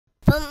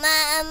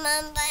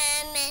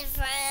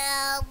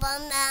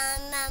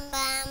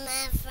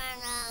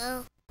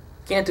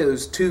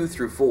Cantos 2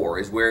 through 4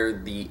 is where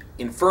the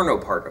Inferno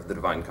part of the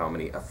Divine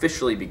Comedy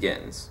officially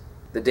begins.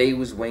 The day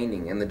was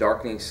waning, and the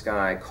darkening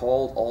sky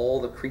called all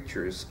the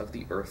creatures of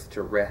the earth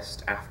to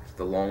rest after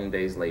the long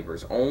day's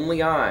labors.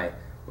 Only I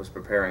was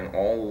preparing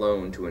all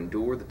alone to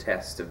endure the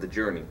test of the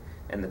journey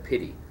and the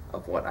pity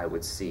of what I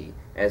would see,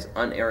 as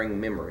unerring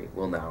memory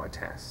will now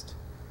attest.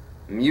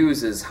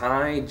 Muses,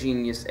 high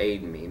genius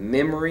aid me,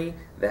 memory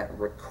that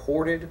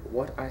recorded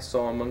what I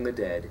saw among the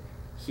dead.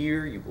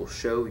 Here you will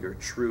show your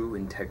true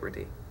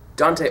integrity.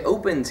 Dante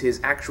opens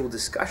his actual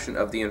discussion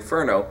of the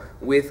Inferno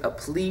with a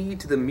plea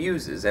to the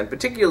Muses, and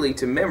particularly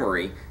to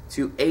memory,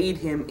 to aid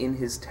him in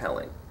his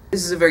telling.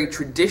 This is a very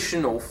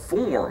traditional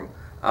form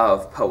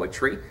of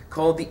poetry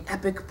called the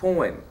epic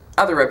poem.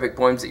 Other epic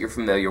poems that you're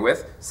familiar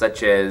with,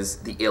 such as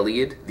the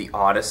Iliad, the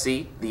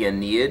Odyssey, the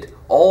Aeneid,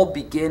 all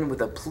begin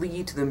with a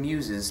plea to the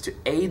Muses to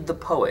aid the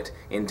poet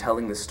in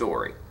telling the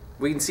story.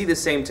 We can see the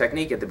same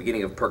technique at the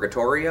beginning of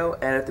Purgatorio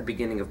and at the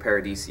beginning of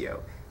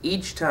Paradiso.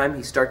 Each time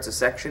he starts a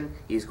section,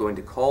 he's going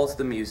to call to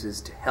the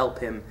Muses to help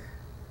him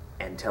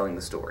and telling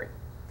the story.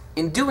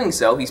 In doing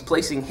so, he's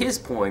placing his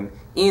poem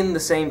in the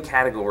same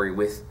category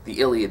with the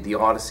Iliad, the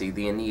Odyssey,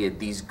 the Aeneid,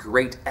 these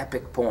great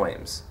epic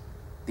poems,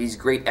 these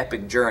great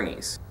epic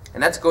journeys.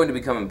 And that's going to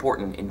become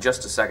important in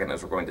just a second,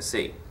 as we're going to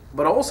see.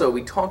 But also,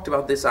 we talked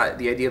about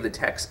the idea of the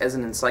text as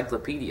an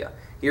encyclopedia.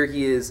 Here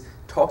he is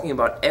talking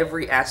about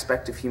every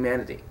aspect of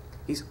humanity.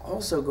 He's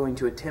also going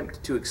to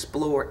attempt to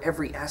explore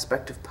every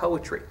aspect of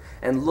poetry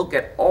and look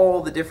at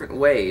all the different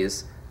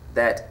ways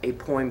that a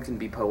poem can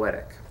be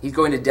poetic. He's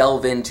going to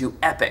delve into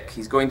epic,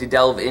 he's going to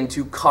delve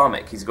into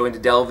comic, he's going to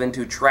delve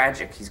into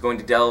tragic, he's going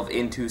to delve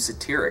into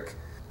satiric.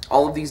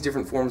 All of these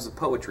different forms of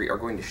poetry are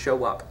going to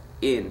show up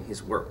in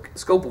his work. The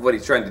scope of what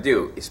he's trying to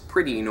do is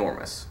pretty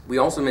enormous. We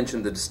also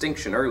mentioned the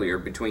distinction earlier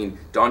between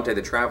Dante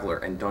the Traveler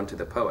and Dante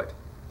the Poet.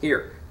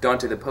 Here,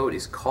 Dante the Poet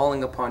is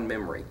calling upon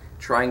memory,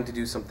 trying to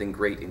do something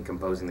great in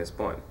composing this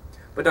poem.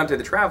 But Dante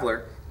the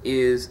Traveler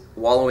is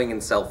wallowing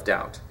in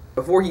self-doubt.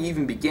 Before he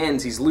even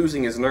begins, he's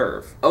losing his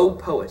nerve. "O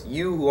poet,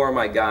 you who are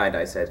my guide,"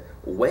 I said,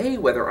 "weigh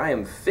whether I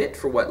am fit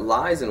for what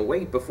lies in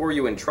wait before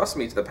you entrust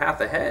me to the path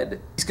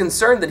ahead." He's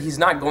concerned that he's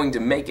not going to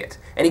make it,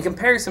 and he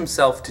compares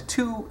himself to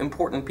two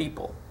important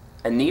people,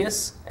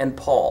 Aeneas and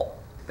Paul.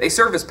 They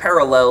serve as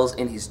parallels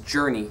in his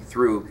journey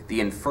through the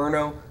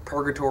Inferno,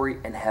 Purgatory,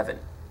 and Heaven.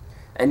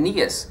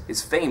 Aeneas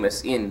is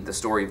famous in the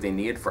story of the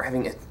Aeneid for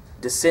having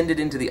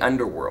descended into the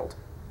underworld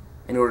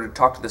in order to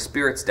talk to the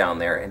spirits down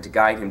there and to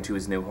guide him to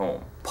his new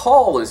home.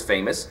 Paul is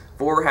famous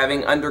for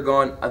having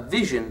undergone a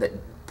vision that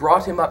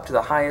brought him up to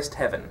the highest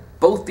heaven.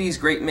 Both these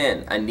great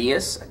men,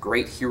 Aeneas, a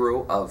great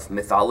hero of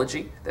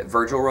mythology that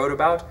Virgil wrote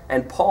about,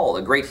 and Paul,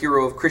 a great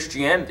hero of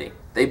Christianity,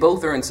 they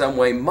both are in some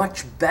way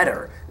much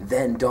better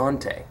than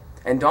Dante.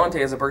 And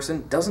Dante, as a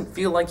person, doesn't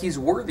feel like he's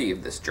worthy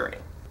of this journey.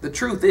 The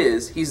truth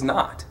is, he's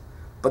not.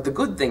 But the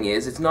good thing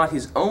is, it's not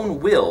his own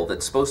will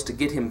that's supposed to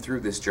get him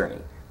through this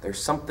journey.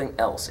 There's something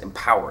else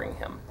empowering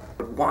him.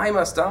 But why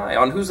must I?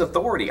 On whose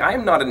authority? I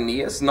am not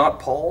Aeneas, not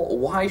Paul.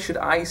 Why should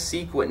I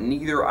seek what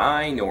neither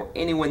I nor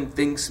anyone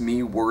thinks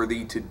me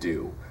worthy to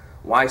do?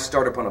 Why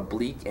start upon a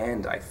bleak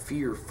and, I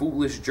fear,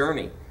 foolish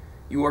journey?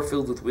 You are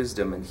filled with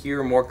wisdom and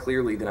hear more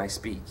clearly than I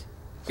speak.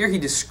 Here he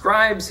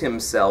describes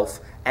himself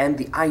and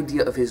the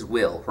idea of his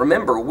will.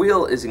 Remember,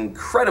 will is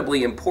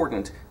incredibly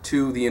important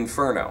to the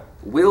Inferno.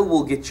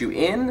 Will get you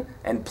in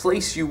and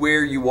place you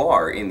where you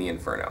are in the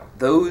Inferno.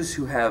 Those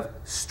who have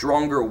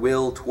stronger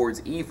will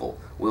towards evil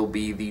will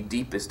be the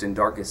deepest and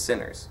darkest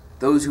sinners.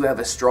 Those who have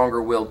a stronger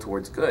will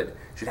towards good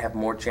should have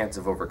more chance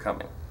of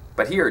overcoming.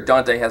 But here,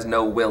 Dante has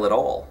no will at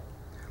all.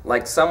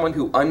 Like someone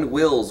who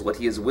unwills what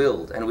he has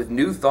willed, and with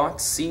new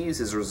thoughts sees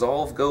his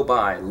resolve go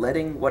by,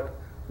 letting what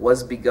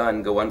was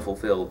begun go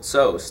unfulfilled,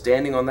 so,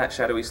 standing on that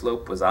shadowy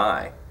slope, was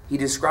I. He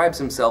describes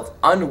himself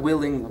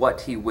unwilling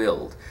what he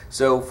willed.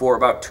 So for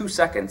about 2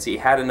 seconds he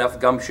had enough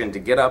gumption to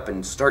get up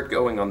and start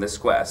going on this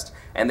quest,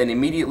 and then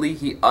immediately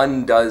he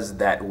undoes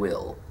that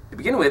will. To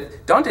begin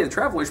with, Dante the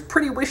Traveler is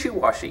pretty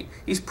wishy-washy.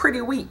 He's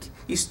pretty weak.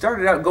 He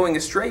started out going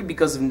astray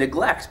because of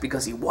neglect,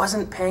 because he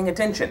wasn't paying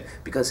attention,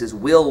 because his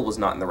will was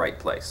not in the right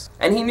place.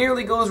 And he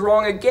nearly goes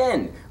wrong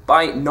again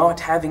by not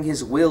having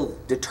his will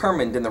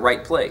determined in the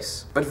right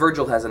place. But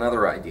Virgil has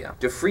another idea.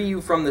 To free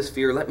you from this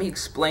fear, let me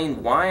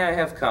explain why I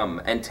have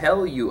come and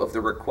tell you of the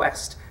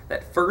request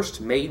that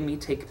first made me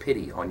take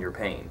pity on your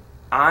pain.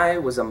 I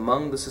was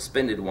among the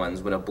suspended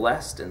ones when a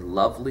blessed and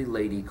lovely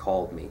lady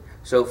called me.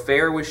 So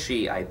fair was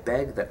she, I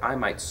begged that I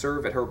might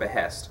serve at her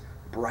behest.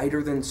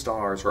 Brighter than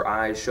stars, her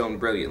eyes shone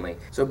brilliantly.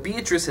 So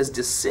Beatrice has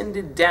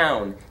descended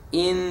down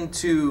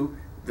into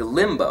the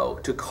limbo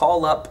to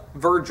call up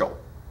Virgil.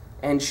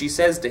 And she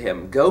says to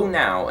him, "Go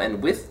now,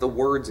 and with the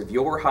words of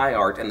your high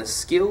art and the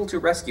skill to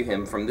rescue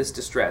him from this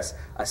distress,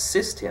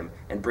 assist him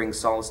and bring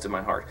solace to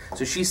my heart."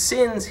 So she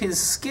sends his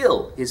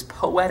skill, his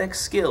poetic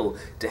skill,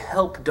 to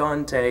help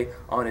Dante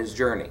on his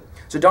journey.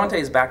 So Dante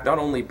is backed not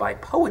only by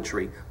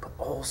poetry, but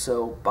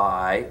also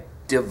by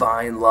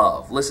divine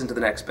love. Listen to the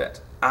next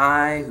bit.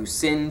 I who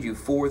send you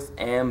forth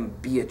am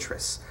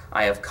Beatrice.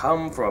 I have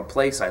come from a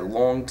place I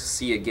long to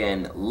see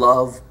again.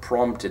 Love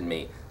prompted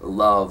me.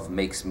 Love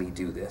makes me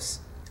do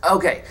this.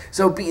 Okay,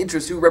 so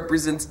Beatrice, who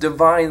represents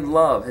divine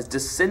love, has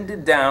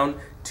descended down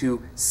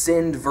to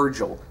send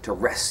Virgil to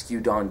rescue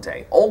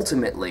Dante.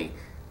 Ultimately,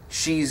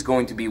 she's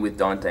going to be with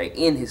Dante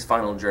in his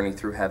final journey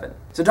through heaven.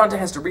 So Dante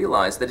has to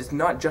realize that it's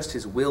not just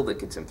his will that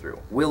gets him through.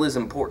 Will is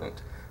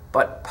important,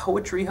 but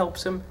poetry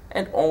helps him,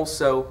 and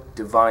also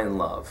divine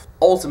love.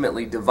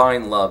 Ultimately,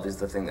 divine love is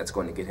the thing that's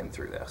going to get him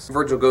through this.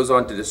 Virgil goes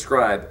on to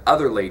describe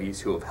other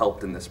ladies who have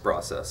helped in this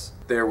process.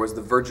 There was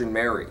the Virgin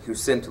Mary, who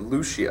sent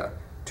Lucia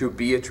to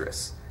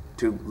Beatrice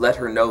to let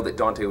her know that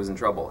Dante was in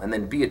trouble, and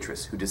then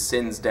Beatrice, who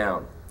descends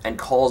down and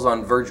calls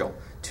on Virgil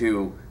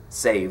to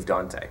save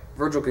Dante.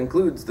 Virgil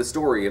concludes the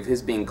story of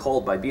his being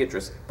called by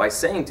Beatrice by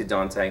saying to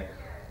Dante,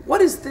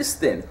 "What is this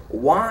then?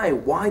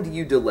 Why do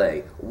you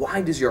delay?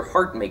 Why does your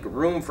heart make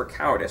room for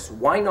cowardice?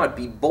 Why not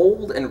be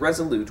bold and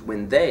resolute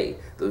when they,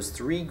 those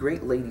three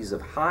great ladies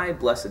of high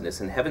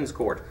blessedness in heaven's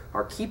court,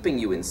 are keeping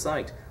you in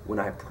sight when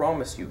I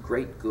promise you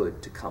great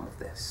good to come of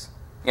this?"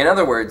 In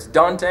other words,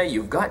 Dante,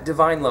 you've got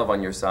divine love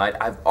on your side.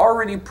 I've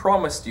already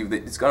promised you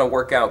that it's going to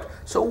work out,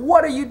 so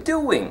what are you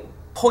doing?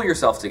 Pull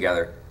yourself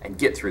together and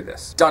get through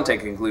this. Dante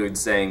concludes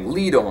saying,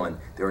 "Lead on,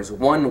 there is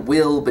one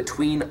will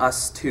between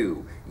us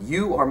two.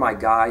 You are my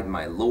guide,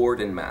 my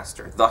lord and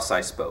master." Thus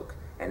I spoke,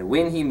 and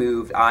when he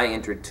moved, I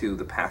entered too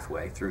the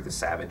pathway through the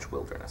savage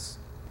wilderness.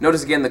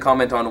 Notice again the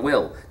comment on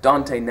will.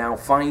 Dante now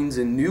finds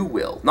a new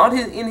will, not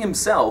in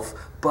himself,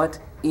 but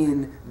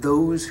in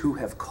those who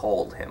have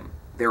called him.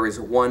 There is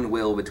one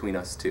will between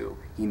us two.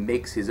 He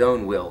makes his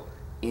own will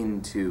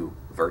into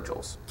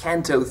Virgil's.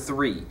 Canto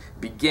 3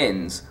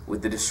 begins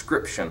with the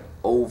description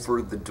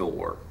over the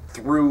door.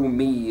 Through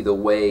me the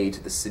way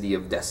to the city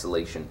of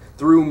desolation.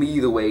 Through me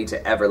the way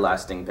to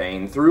everlasting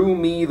pain. Through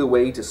me the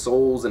way to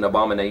souls in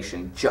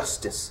abomination.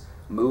 Justice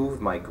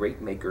moved my great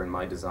maker in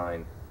my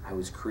design. I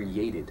was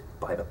created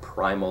by the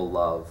primal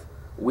love.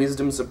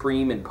 Wisdom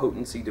supreme and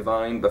potency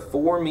divine.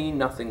 Before me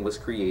nothing was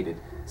created,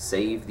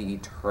 save the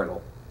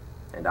eternal.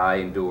 And I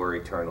endure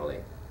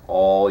eternally.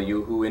 All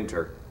you who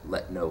enter,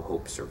 let no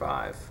hope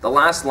survive. The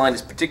last line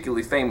is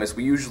particularly famous.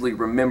 We usually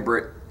remember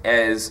it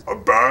as,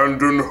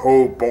 "Abandon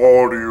hope,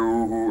 all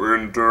you who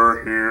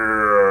enter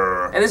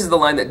here." And this is the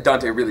line that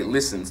Dante really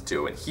listens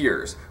to and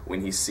hears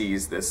when he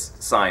sees this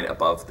sign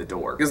above the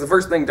door. Because the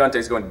first thing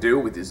Dante's going to do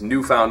with his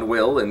newfound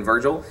will in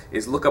Virgil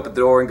is look up at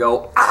the door and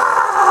go,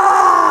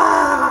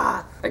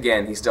 "Ah!"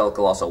 Again, he's still a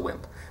colossal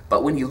wimp.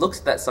 But when he looks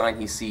at that sign,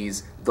 he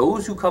sees,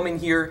 "Those who come in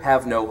here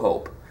have no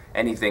hope."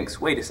 And he thinks,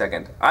 wait a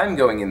second, I'm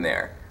going in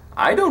there.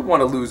 I don't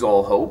want to lose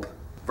all hope.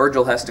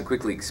 Virgil has to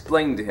quickly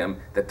explain to him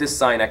that this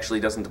sign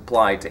actually doesn't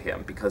apply to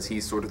him because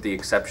he's sort of the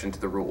exception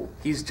to the rule.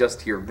 He's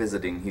just here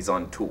visiting, he's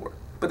on tour.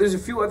 But there's a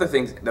few other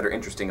things that are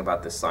interesting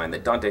about this sign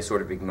that Dante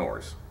sort of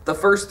ignores. The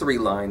first three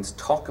lines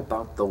talk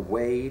about the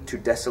way to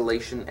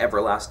desolation,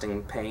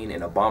 everlasting pain,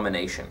 and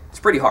abomination. It's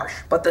pretty harsh.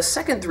 But the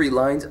second three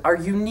lines are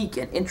unique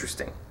and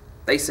interesting.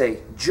 They say,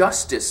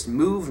 "Justice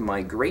moved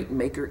my great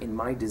maker in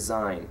my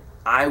design.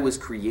 I was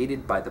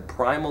created by the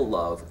primal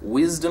love,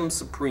 wisdom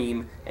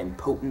supreme, and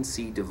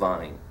potency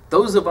divine."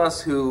 Those of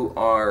us who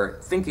are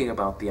thinking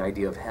about the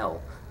idea of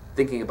hell,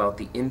 thinking about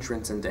the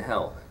entrance into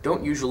hell,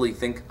 don't usually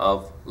think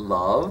of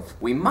love.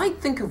 We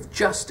might think of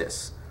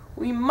justice.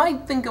 We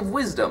might think of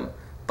wisdom.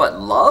 But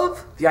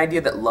love? The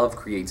idea that love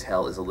creates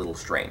hell is a little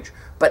strange.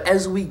 But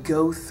as we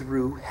go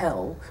through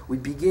hell, we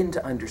begin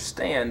to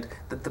understand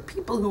that the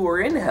people who are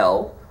in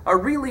hell are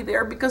really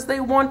there because they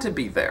want to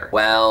be there.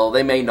 Well,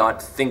 they may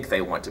not think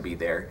they want to be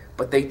there,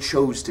 but they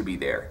chose to be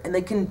there, and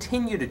they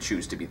continue to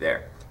choose to be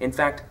there. In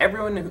fact,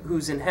 everyone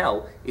who's in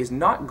hell is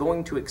not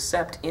going to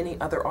accept any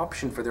other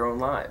option for their own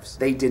lives.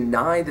 They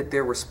deny that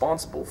they're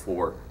responsible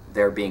for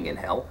their being in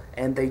hell,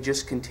 and they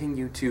just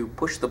continue to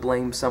push the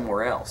blame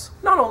somewhere else.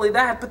 Not only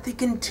that, but they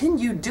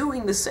continue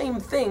doing the same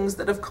things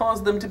that have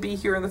caused them to be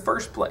here in the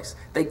first place.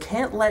 They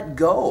can't let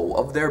go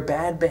of their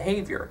bad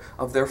behavior,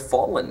 of their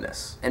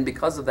fallenness. And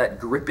because of that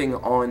gripping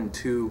on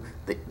to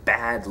the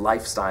bad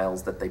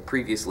lifestyles that they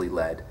previously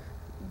led,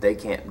 they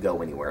can't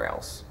go anywhere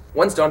else.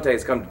 Once Dante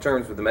has come to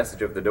terms with the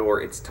message of the door,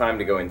 it's time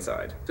to go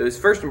inside. So his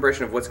first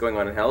impression of what's going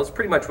on in hell is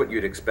pretty much what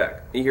you'd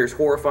expect. He hears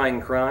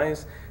horrifying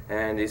cries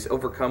and is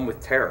overcome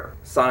with terror.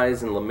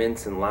 Sighs and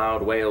laments and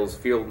loud wails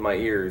filled my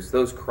ears.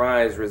 Those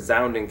cries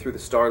resounding through the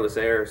starless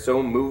air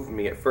so moved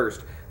me at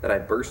first that I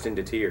burst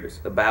into tears.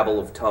 The babble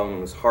of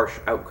tongues, harsh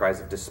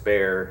outcries of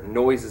despair,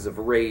 noises of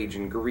rage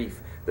and grief,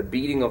 the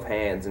beating of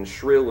hands and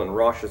shrill and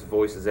raucous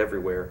voices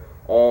everywhere,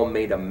 all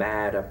made a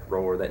mad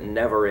uproar that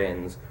never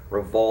ends,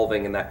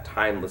 revolving in that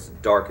timeless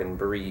darkened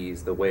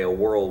breeze the way a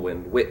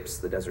whirlwind whips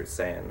the desert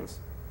sands.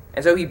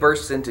 And so he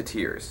bursts into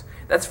tears.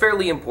 That's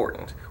fairly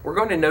important. We're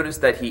going to notice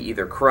that he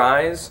either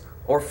cries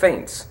or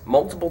faints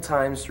multiple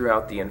times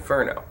throughout the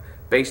Inferno,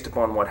 based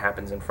upon what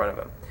happens in front of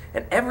him.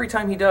 And every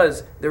time he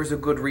does, there's a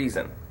good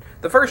reason.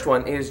 The first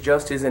one is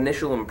just his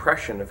initial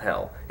impression of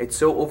hell. It's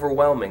so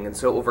overwhelming and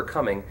so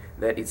overcoming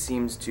that it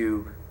seems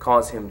to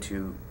cause him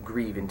to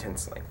grieve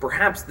intensely.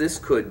 Perhaps this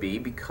could be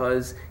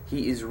because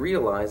he is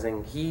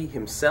realizing he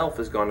himself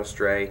has gone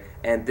astray,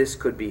 and this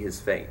could be his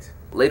fate.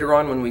 Later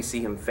on, when we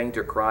see him faint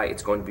or cry,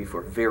 it's going to be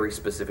for very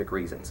specific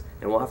reasons,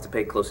 and we'll have to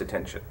pay close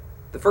attention.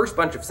 The first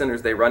bunch of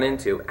sinners they run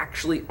into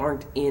actually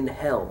aren't in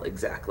hell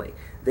exactly.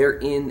 They're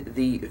in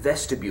the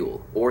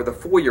vestibule, or the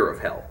foyer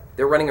of hell.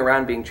 They're running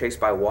around being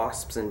chased by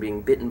wasps and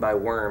being bitten by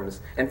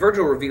worms. And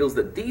Virgil reveals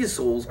that these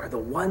souls are the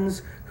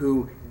ones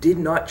who did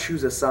not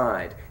choose a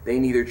side. They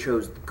neither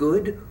chose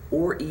good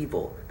or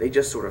evil. They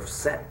just sort of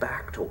sat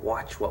back to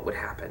watch what would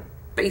happen.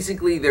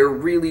 Basically, they're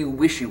really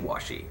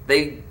wishy-washy.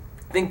 They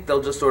think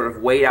they'll just sort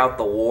of wait out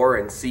the war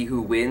and see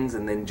who wins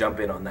and then jump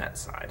in on that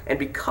side. And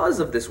because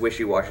of this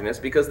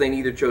wishy-washiness, because they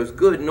neither chose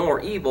good nor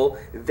evil,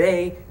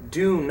 they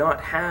do not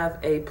have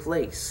a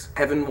place.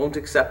 Heaven won't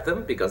accept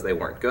them because they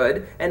weren't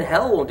good, and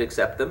hell won't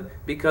accept them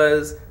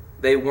because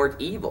they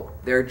weren't evil.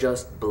 They're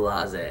just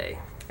blasé.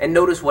 And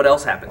notice what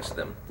else happens to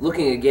them.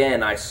 Looking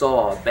again, I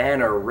saw a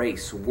banner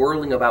race,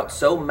 whirling about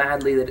so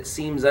madly that it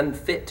seems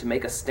unfit to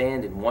make a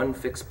stand in one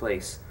fixed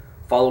place.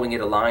 Following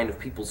it, a line of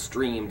people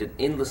streamed, an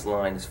endless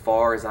line as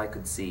far as I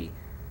could see.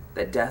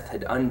 That death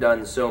had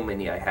undone so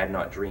many I had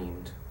not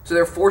dreamed. So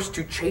they're forced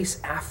to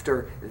chase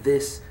after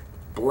this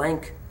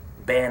blank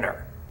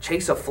banner.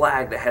 Chase a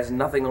flag that has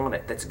nothing on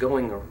it, that's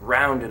going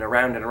around and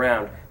around and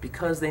around.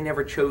 Because they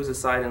never chose a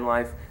side in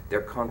life,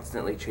 they're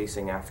constantly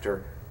chasing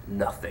after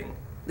nothing.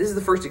 This is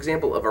the first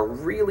example of a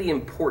really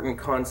important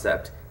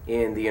concept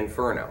in the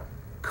Inferno.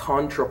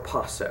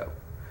 Contrapasso.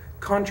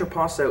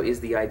 Contrapasso is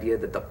the idea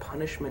that the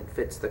punishment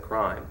fits the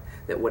crime,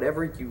 that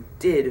whatever you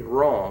did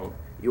wrong,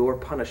 your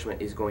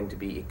punishment is going to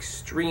be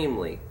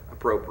extremely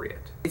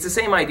appropriate. It's the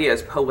same idea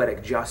as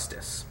poetic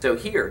justice. So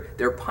here,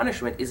 their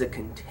punishment is a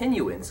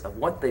continuance of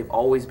what they've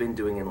always been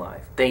doing in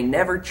life. They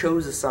never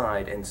chose a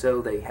side, and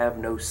so they have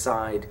no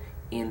side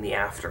in the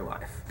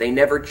afterlife. They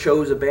never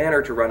chose a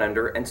banner to run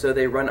under, and so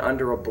they run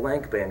under a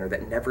blank banner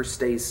that never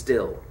stays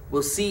still.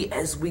 We'll see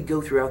as we go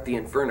throughout the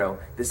Inferno,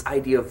 this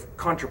idea of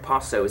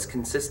contrapasso is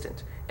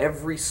consistent.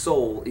 Every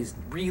soul is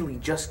really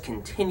just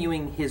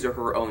continuing his or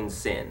her own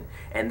sin,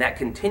 and that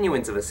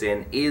continuance of a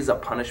sin is a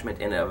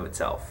punishment in and of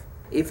itself.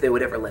 If they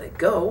would ever let it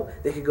go,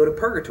 they could go to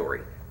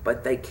purgatory,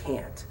 but they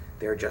can't.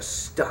 They're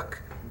just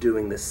stuck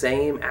doing the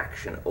same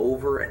action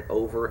over and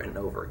over and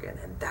over again,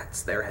 and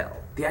that's their hell.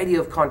 The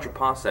idea of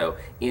contrapasso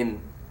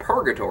in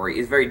purgatory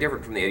is very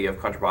different from the idea of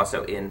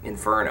contrapasso in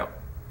Inferno.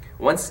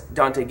 Once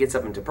Dante gets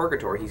up into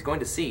purgatory, he's going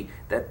to see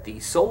that the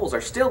souls are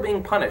still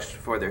being punished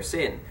for their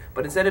sin,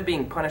 but instead of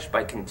being punished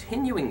by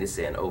continuing the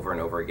sin over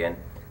and over again,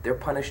 they're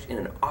punished in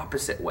an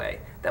opposite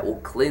way that will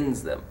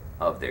cleanse them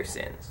of their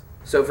sins.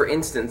 So for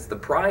instance, the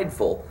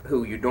prideful,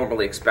 who you'd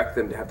normally expect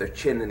them to have their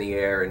chin in the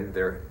air and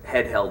their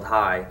head held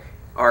high,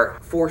 are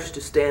forced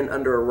to stand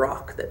under a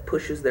rock that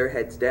pushes their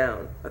heads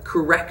down. A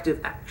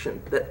corrective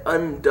action that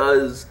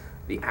undoes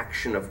the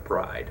action of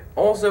pride.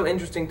 Also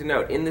interesting to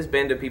note, in this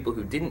band of people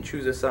who didn't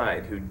choose a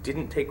side, who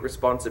didn't take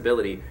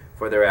responsibility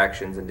for their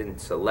actions and didn't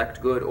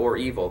select good or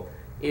evil,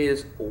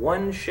 is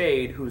one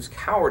shade whose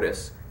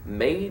cowardice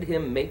made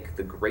him make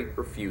the great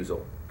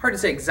refusal. Hard to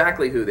say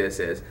exactly who this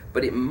is,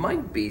 but it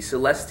might be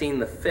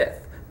Celestine V,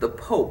 the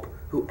Pope,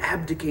 who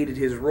abdicated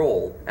his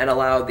role and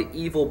allowed the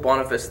evil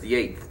Boniface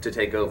VIII to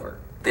take over.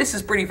 This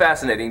is pretty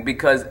fascinating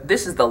because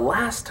this is the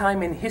last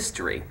time in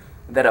history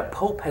that a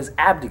pope has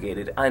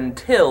abdicated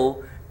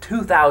until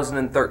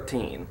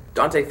 2013.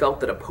 Dante felt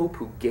that a pope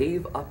who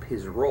gave up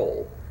his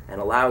role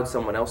and allowed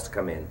someone else to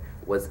come in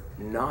was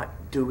not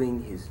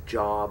doing his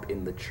job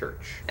in the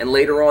church. And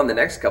later on, the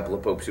next couple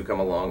of popes who come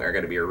along are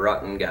going to be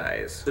rotten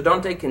guys. So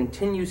Dante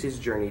continues his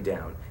journey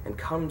down and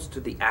comes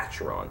to the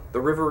Acheron, the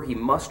river he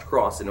must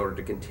cross in order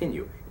to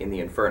continue in the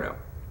Inferno.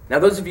 Now,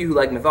 those of you who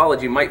like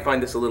mythology might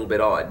find this a little bit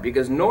odd,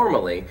 because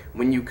normally,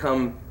 when you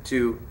come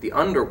to the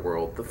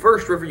underworld, the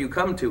first river you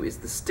come to is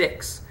the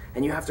Styx,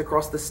 and you have to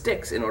cross the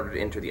Styx in order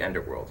to enter the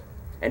underworld.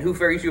 And who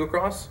ferries you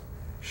across?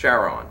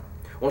 Charon.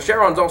 Well,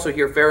 Charon's also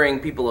here ferrying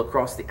people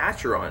across the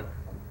Acheron,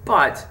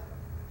 but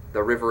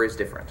the river is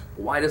different.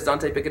 Why does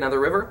Dante pick another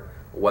river?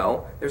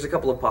 Well, there's a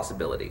couple of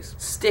possibilities.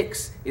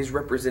 Styx is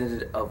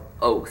representative of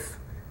oath.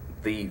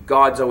 The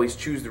gods always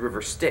choose the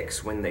river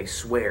Styx when they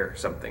swear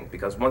something,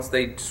 because once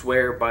they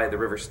swear by the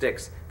river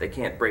Styx, they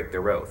can't break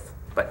their oath.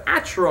 But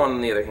Acheron,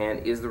 on the other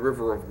hand, is the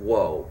river of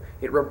woe.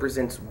 It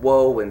represents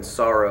woe and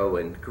sorrow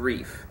and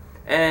grief.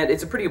 And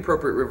it's a pretty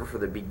appropriate river for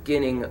the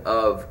beginning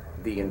of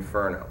the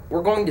Inferno.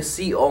 We're going to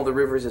see all the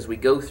rivers as we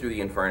go through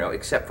the Inferno,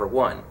 except for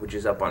one, which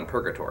is up on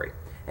Purgatory.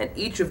 And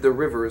each of the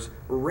rivers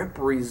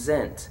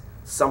represent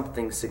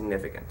something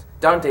significant.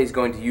 Dante's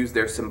going to use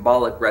their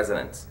symbolic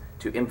resonance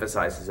to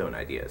emphasize his own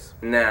ideas.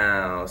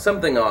 Now,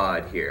 something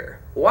odd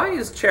here. Why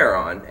is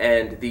Charon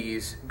and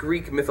these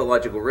Greek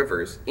mythological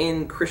rivers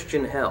in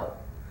Christian hell?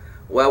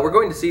 Well, we're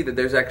going to see that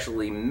there's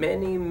actually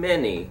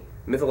many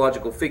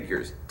mythological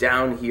figures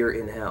down here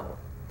in hell.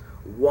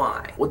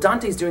 Why? Well,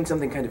 Dante's doing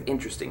something kind of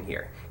interesting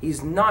here.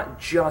 He's not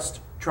just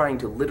trying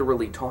to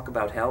literally talk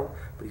about hell,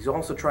 but he's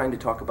also trying to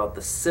talk about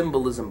the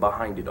symbolism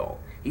behind it all.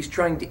 He's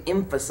trying to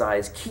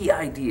emphasize key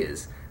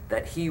ideas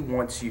that he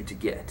wants you to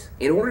get.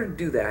 In order to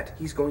do that,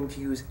 he's going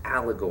to use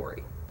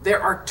allegory.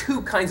 There are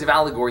two kinds of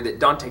allegory that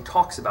Dante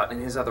talks about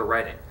in his other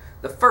writing.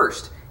 The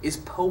first is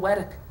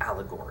poetic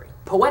allegory.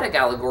 Poetic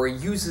allegory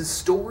uses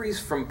stories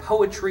from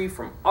poetry,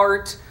 from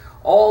art,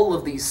 all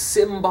of these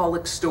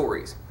symbolic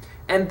stories.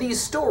 And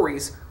these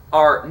stories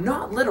are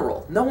not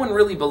literal. No one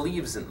really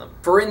believes in them.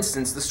 For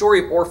instance, the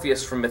story of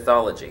Orpheus from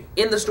mythology.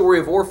 In the story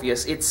of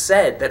Orpheus, it's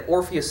said that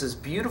Orpheus's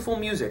beautiful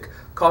music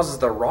causes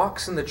the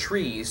rocks and the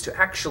trees to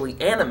actually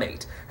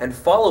animate and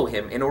follow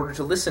him in order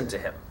to listen to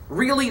him.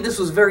 Really, this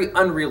was very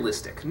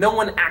unrealistic. No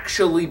one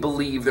actually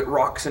believed that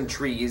rocks and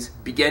trees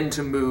began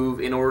to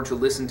move in order to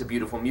listen to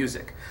beautiful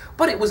music.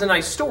 But it was a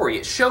nice story.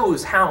 It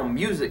shows how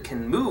music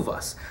can move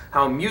us,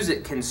 how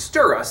music can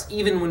stir us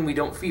even when we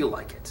don't feel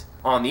like it.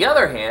 On the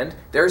other hand,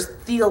 there's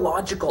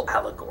theological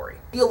allegory.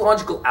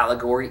 Theological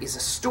allegory is a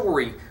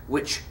story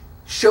which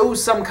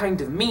shows some kind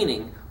of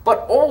meaning, but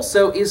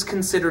also is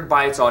considered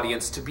by its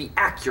audience to be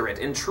accurate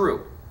and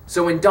true.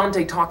 So when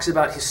Dante talks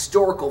about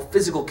historical,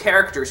 physical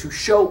characters who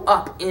show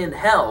up in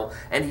hell,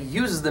 and he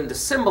uses them to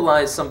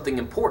symbolize something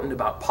important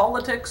about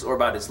politics or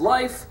about his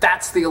life,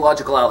 that's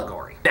theological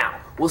allegory. Now,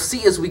 we'll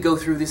see as we go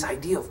through this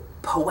idea of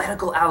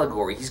poetical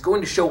allegory. He's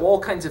going to show all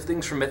kinds of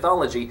things from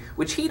mythology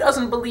which he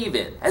doesn't believe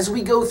in. As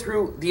we go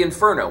through the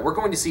Inferno, we're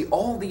going to see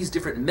all these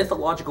different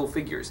mythological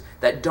figures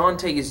that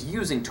Dante is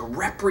using to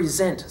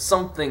represent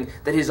something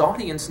that his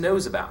audience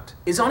knows about.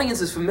 His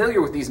audience is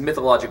familiar with these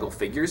mythological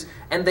figures,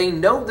 and they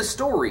know the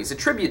stories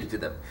attributed to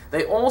them.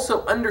 They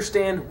also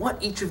understand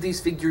what each of these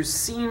figures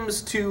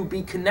seems to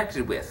be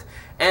connected with,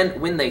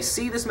 and when they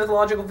see this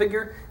mythological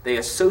figure, they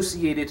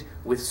associate it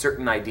with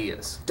certain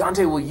ideas.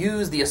 Dante will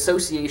use the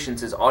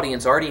associations his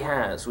audience already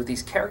has with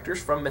these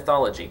characters from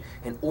mythology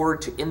in order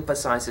to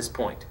emphasize his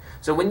point.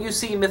 So when you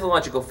see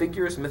mythological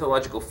figures,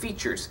 mythological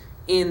features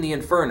in the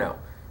Inferno,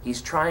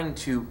 he's trying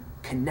to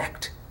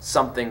connect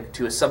something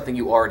to something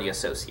you already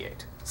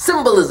associate.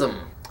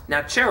 Symbolism!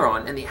 Now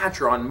Charon and the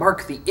Acheron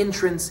mark the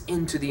entrance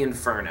into the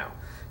Inferno.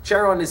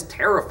 Charon is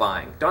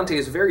terrifying. Dante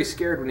is very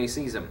scared when he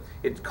sees him.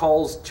 It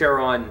calls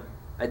Charon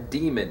a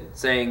demon,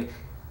 saying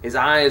his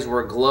eyes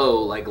were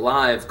aglow like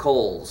live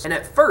coals. And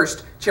at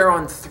first,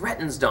 Charon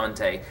threatens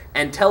Dante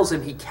and tells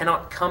him he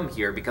cannot come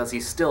here because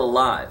he's still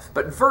alive.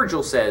 But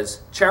Virgil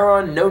says,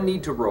 "Charon, no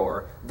need to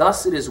roar.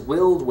 Thus it is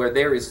willed where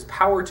there is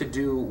power to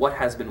do what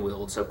has been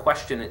willed, so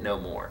question it no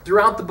more."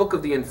 Throughout the book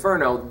of the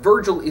Inferno,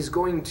 Virgil is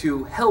going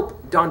to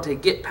help Dante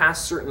get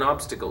past certain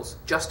obstacles.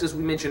 Just as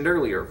we mentioned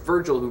earlier,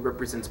 Virgil, who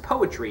represents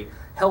poetry,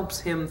 helps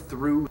him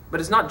through. But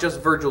it's not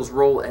just Virgil's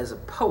role as a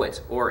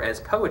poet or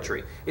as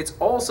poetry. It's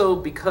also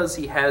because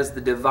he has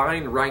the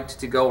divine right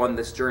to go on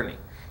this journey.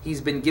 He's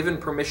been given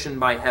permission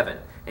by heaven,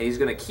 and he's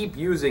going to keep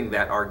using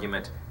that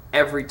argument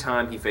every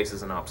time he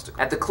faces an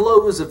obstacle. At the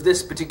close of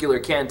this particular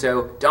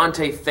canto,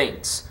 Dante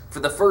faints for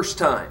the first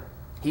time.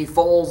 He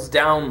falls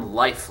down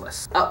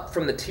lifeless. Up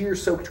from the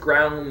tear-soaked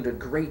ground, a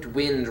great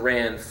wind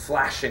ran,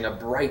 flashing a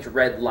bright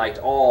red light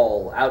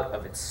all out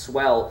of its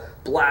swell,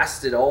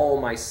 blasted all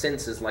my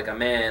senses like a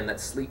man that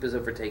sleep is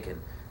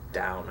overtaken.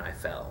 Down I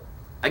fell.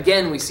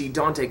 Again, we see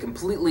Dante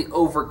completely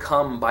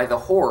overcome by the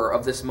horror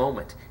of this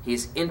moment. He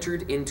has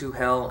entered into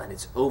hell, and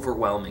it's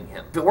overwhelming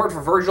him. If it weren't for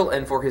Virgil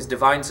and for his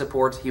divine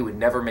support, he would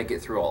never make it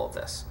through all of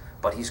this.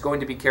 But he's going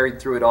to be carried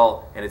through it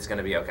all, and it's going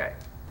to be okay.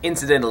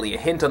 Incidentally, a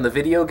hint on the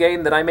video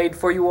game that I made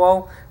for you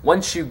all: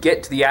 once you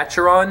get to the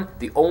Acheron,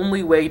 the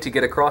only way to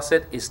get across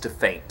it is to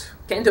faint.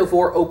 Canto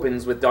 4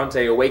 opens with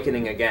Dante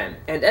awakening again,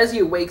 and as he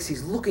awakes,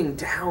 he's looking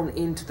down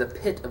into the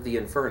pit of the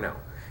Inferno.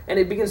 And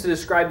it begins to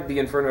describe the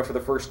Inferno for the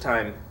first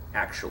time,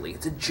 actually.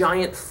 It's a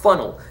giant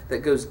funnel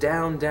that goes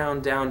down, down,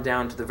 down,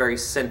 down to the very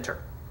center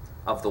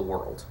of the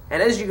world.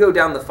 And as you go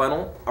down the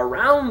funnel,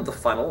 around the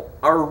funnel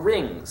are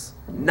rings.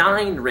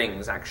 9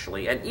 rings,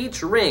 actually, and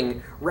each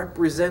ring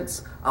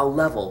represents a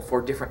level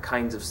for different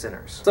kinds of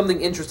sinners. Something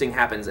interesting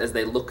happens as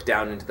they look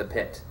down into the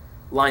pit.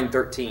 Line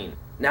 13.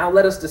 "Now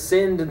let us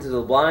descend into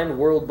the blind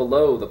world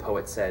below," the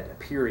poet said,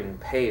 appearing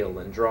pale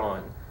and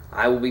drawn.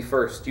 "I will be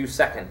first, you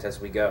second, as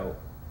we go."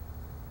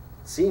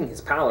 Seeing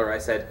his pallor, I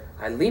said,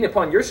 "I lean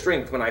upon your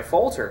strength when I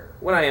falter,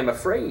 when I am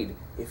afraid.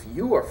 If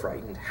you are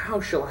frightened, how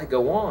shall I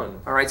go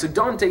on?" Alright, so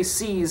Dante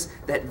sees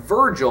that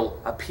Virgil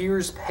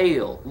appears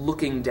pale,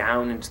 looking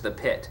down into the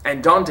pit.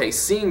 And Dante,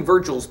 seeing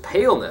Virgil's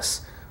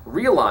paleness,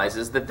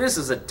 realizes that this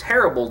is a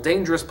terrible,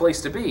 dangerous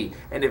place to be,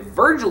 and if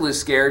Virgil is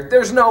scared,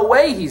 there's no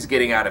way he's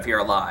getting out of here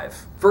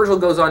alive. Virgil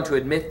goes on to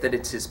admit that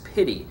it's his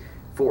pity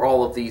for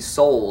all of these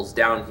souls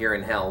down here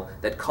in hell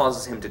that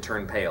causes him to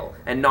turn pale,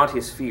 and not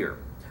his fear.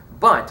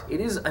 but it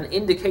is an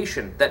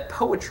indication that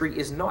poetry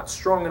is not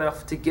strong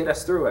enough to get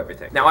us through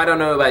everything. Now, I don't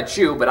know about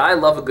you, but I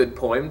love a good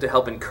poem to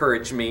help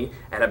encourage me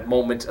at a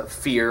moment of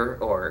fear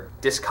or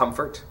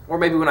discomfort. Or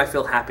maybe when I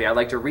feel happy, I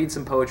like to read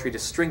some poetry to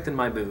strengthen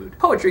my mood.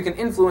 Poetry can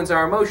influence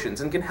our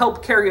emotions and can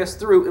help carry us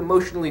through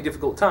emotionally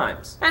difficult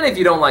times. And if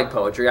you don't like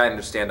poetry, I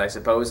understand, I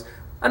suppose.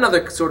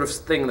 Another sort of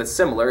thing that's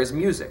similar is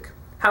music.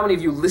 How many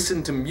of you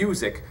listen to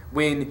music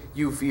when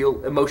you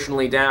feel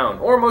emotionally down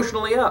or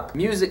emotionally up?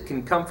 Music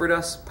can comfort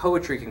us,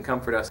 poetry can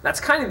comfort us. That's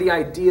kind of the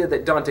idea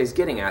that Dante's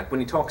getting at when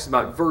he talks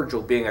about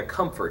Virgil being a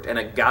comfort and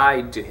a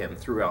guide to him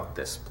throughout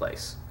this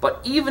place. But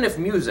even if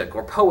music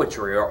or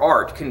poetry or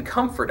art can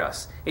comfort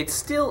us, it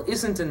still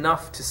isn't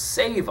enough to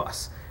save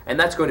us, and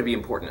that's going to be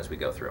important as we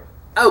go through.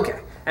 Okay,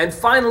 and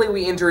finally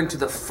we enter into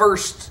the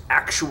first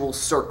actual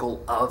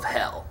circle of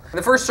hell.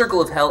 The first circle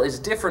of hell is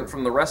different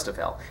from the rest of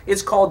hell.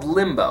 It's called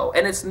limbo,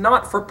 and it's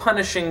not for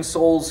punishing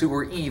souls who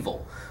were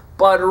evil,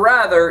 but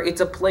rather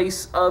it's a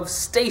place of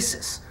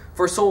stasis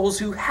for souls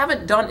who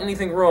haven't done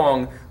anything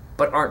wrong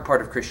but aren't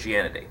part of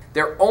Christianity.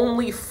 Their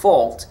only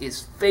fault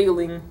is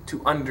failing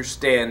to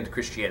understand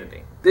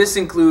Christianity. This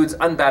includes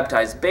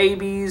unbaptized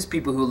babies,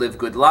 people who live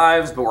good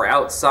lives but were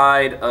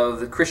outside of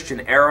the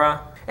Christian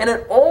era, and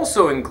it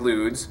also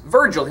includes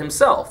Virgil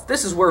himself.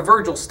 This is where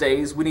Virgil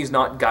stays when he's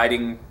not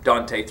guiding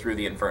Dante through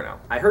the Inferno.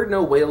 I heard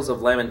no wails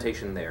of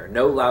lamentation there,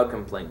 no loud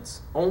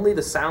complaints, only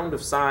the sound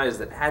of sighs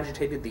that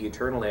agitated the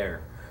eternal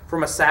air.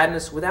 From a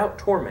sadness without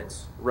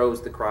torments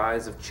rose the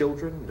cries of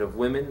children and of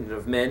women and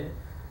of men.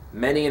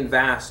 Many and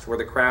vast were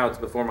the crowds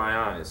before my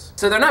eyes.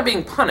 So they're not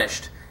being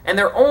punished, and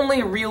their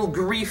only real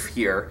grief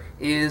here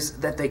is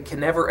that they can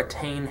never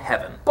attain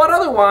heaven. But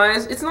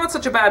otherwise, it's not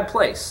such a bad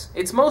place.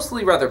 It's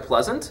mostly rather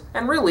pleasant,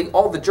 and really,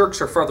 all the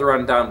jerks are further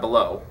on down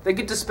below. They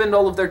get to spend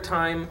all of their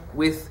time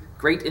with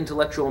great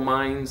intellectual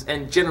minds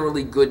and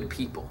generally good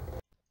people.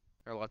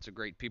 There are lots of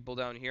great people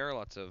down here,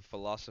 lots of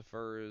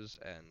philosophers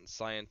and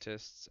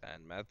scientists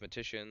and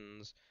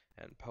mathematicians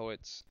and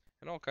poets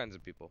and all kinds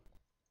of people.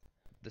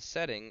 The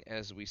setting,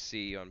 as we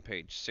see on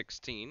page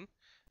 16,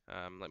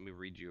 let me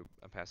read you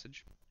a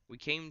passage. We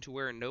came to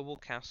where a noble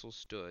castle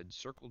stood,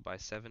 circled by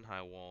 7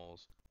 high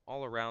walls.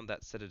 All around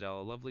that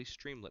citadel a lovely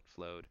streamlet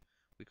flowed.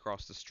 We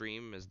crossed the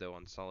stream as though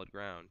on solid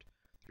ground.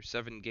 Through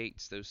 7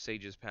 gates those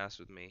sages passed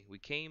with me. We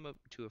came up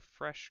to a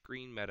fresh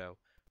green meadow,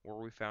 where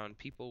we found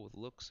people with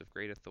looks of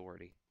great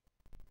authority,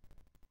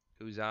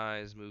 whose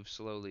eyes moved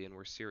slowly and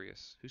were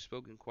serious, who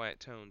spoke in quiet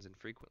tones and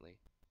frequently.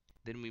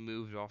 Then we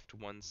moved off to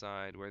one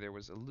side, where there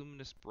was a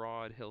luminous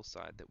broad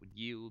hillside that would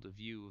yield a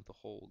view of the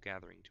whole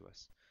gathering to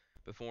us.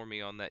 Before me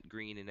on that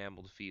green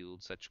enameled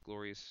field such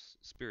glorious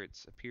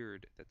spirits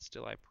appeared that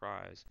still I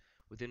prize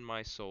within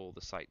my soul the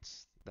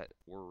sights that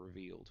were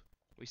revealed.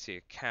 We see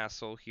a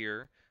castle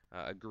here,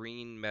 a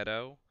green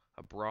meadow,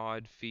 a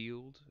broad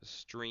field, a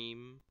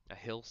stream, a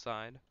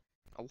hillside,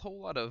 a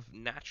whole lot of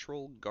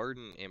natural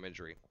garden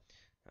imagery.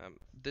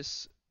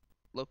 This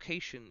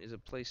location is a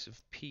place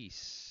of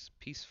peace,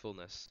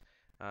 peacefulness.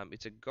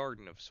 It's a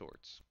garden of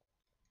sorts.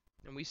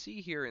 And we see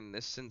here in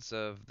this sense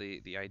of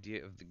the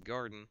idea of the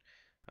garden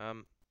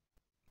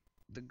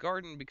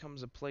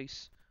becomes a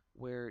place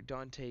where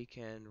Dante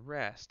can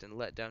rest and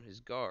let down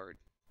his guard.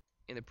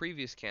 In the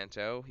previous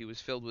canto, he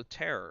was filled with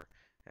terror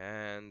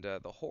and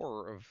the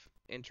horror of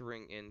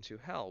entering into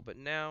hell, but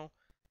now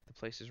the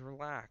place is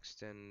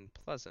relaxed and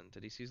pleasant,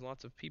 and he sees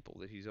lots of people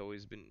that he's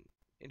always been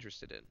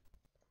interested in.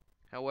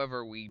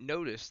 However, we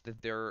notice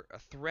that a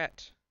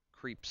threat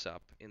creeps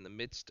up in the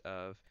midst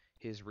of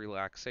his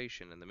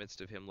relaxation, in the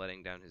midst of him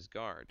letting down his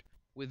guard.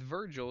 With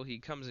Virgil, he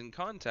comes in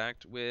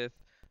contact with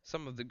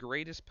some of the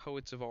greatest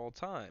poets of all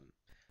time.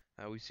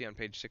 We see on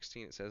page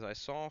 16 it says, I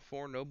saw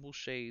 4 noble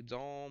shades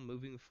all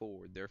moving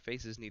forward, their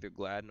faces neither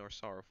glad nor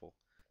sorrowful.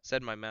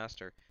 Said my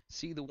master,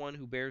 see the one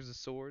who bears the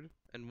sword,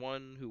 and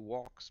one who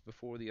walks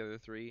before the other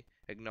 3,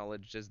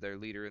 acknowledged as their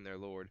leader and their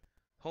lord.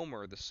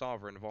 Homer, the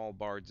sovereign of all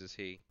bards, is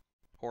he.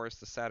 Horace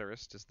the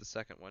satirist is the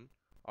second one.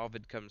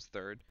 Ovid comes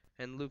third,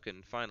 and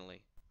Lucan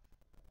finally.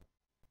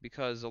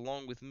 Because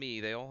along with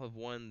me they all have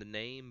won the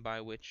name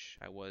by which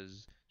I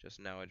was just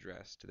now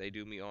addressed. They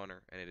do me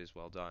honor, and it is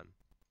well done.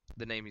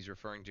 The name he's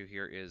referring to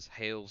here is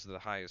Hails the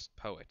highest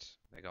poet.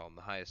 They call him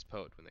the highest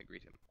poet when they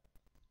greet him.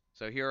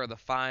 So here are the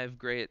 5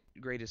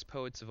 greatest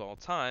poets of all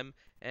time,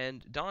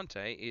 and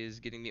Dante is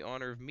getting the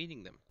honor of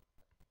meeting them.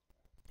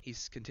 He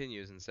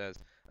continues and says,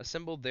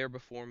 assembled there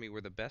before me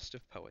were the best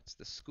of poets,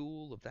 the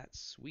school of that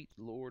sweet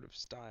lord of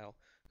style,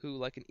 who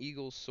like an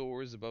eagle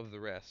soars above the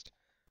rest.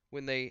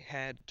 When they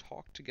had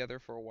talked together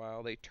for a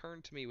while, they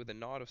turned to me with a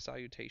nod of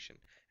salutation,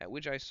 at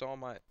which I saw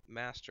my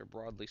master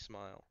broadly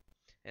smile.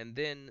 And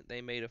then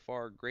they made a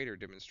far greater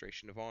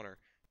demonstration of honor,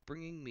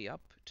 bringing me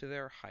up to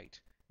their height,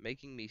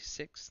 making me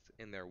 6th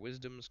in their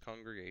wisdom's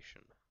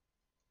congregation.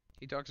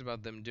 He talks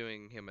about them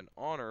doing him an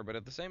honor, but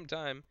at the same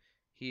time,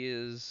 he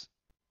is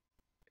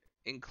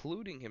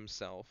including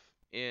himself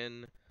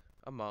in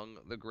among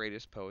the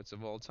greatest poets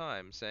of all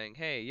time, saying,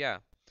 hey, yeah,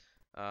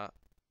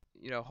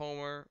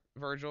 Homer,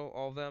 Virgil,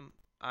 all of them,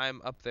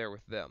 I'm up there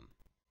with them.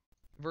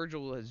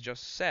 Virgil has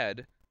just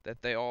said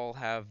that they all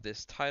have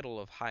this title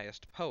of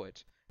highest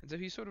poet, and so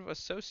he's sort of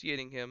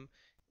associating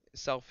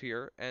himself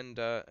here and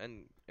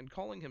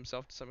calling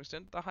himself to some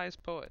extent the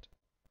highest poet.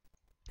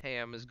 Hey,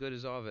 I'm as good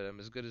as Ovid, I'm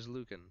as good as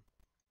Lucan,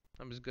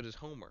 I'm as good as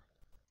Homer.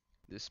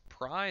 This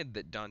pride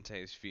that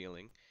Dante is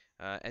feeling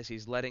as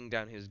he's letting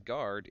down his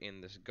guard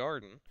in this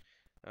garden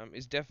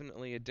is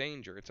definitely a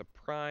danger. It's a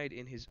pride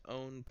in his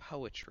own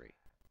poetry.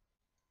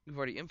 We've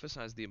already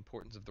emphasized the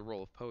importance of the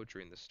role of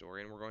poetry in this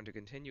story, and we're going to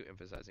continue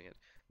emphasizing it.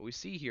 But we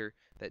see here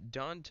that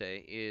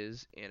Dante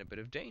is in a bit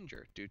of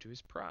danger due to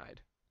his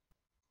pride.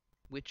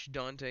 Which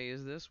Dante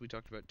is this? We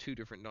talked about two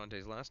different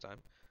Dantes last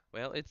time.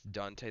 Well, it's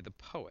Dante the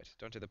poet.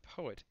 Dante the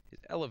poet is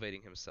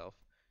elevating himself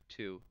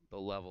to the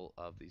level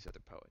of these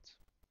other poets.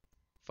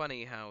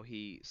 Funny how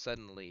he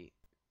suddenly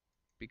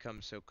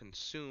becomes so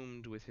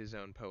consumed with his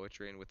own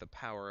poetry and with the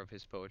power of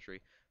his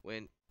poetry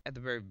when at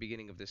the very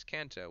beginning of this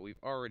canto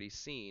we've already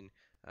seen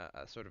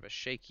a sort of a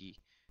shaky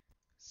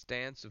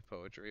stance of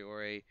poetry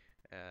or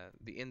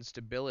the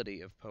instability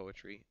of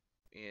poetry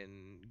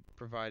in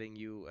providing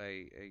you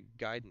a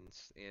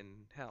guidance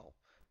in hell.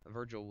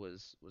 Virgil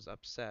was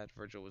upset.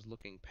 Virgil was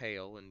looking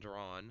pale and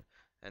drawn,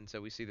 and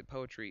so we see that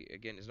poetry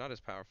again is not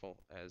as powerful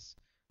as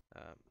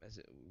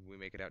we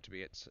make it out to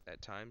be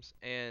at times.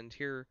 And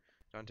here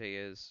Dante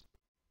is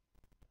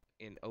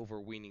in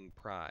overweening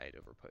pride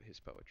over his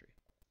poetry.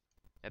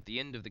 At the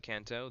end of the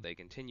canto, they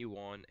continue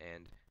on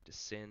and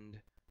descend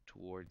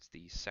towards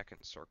the second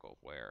circle,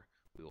 where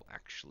we will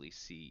actually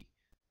see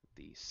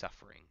the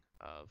suffering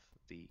of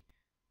the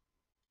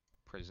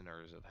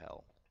prisoners of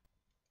hell.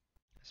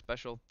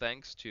 Special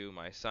thanks to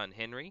my son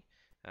Henry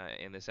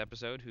in this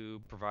episode,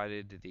 who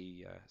provided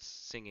the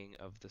singing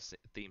of the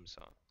theme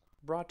song.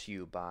 Brought to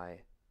you by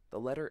the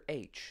letter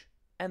H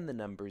and the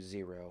number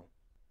 0.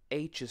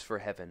 H is for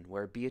heaven,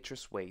 where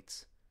Beatrice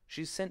waits.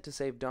 She's sent to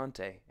save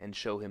Dante and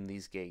show him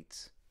these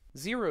gates.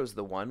 0's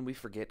the one we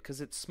forget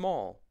 'cause it's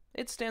small.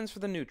 It stands for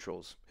the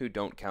neutrals, who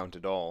don't count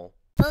at all.